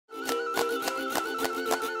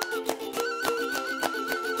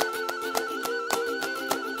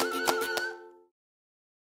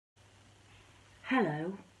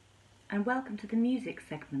and welcome to the music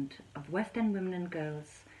segment of West End Women and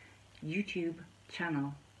Girls YouTube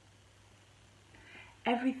channel.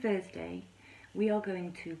 Every Thursday we are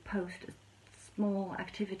going to post a small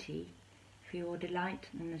activity for your delight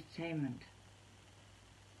and entertainment.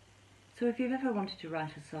 So if you've ever wanted to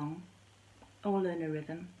write a song or learn a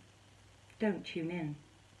rhythm, don't tune in.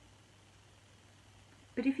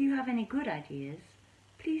 But if you have any good ideas,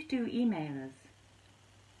 please do email us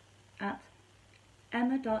at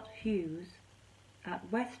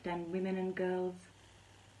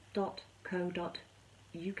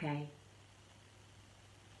emma.hughes@westendwomenandgirls.co.uk.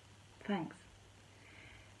 Thanks.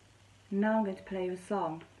 Now I'm going to play you a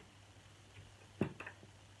song.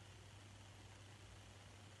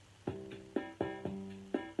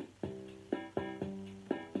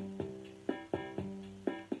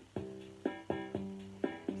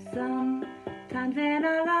 Sometimes in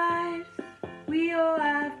our lives we all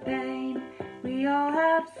have pain, we all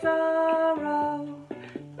have sorrow,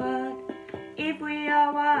 but if we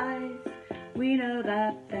are wise, we know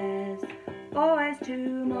that there's always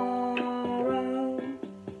tomorrow.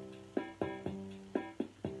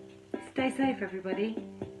 Stay safe, everybody.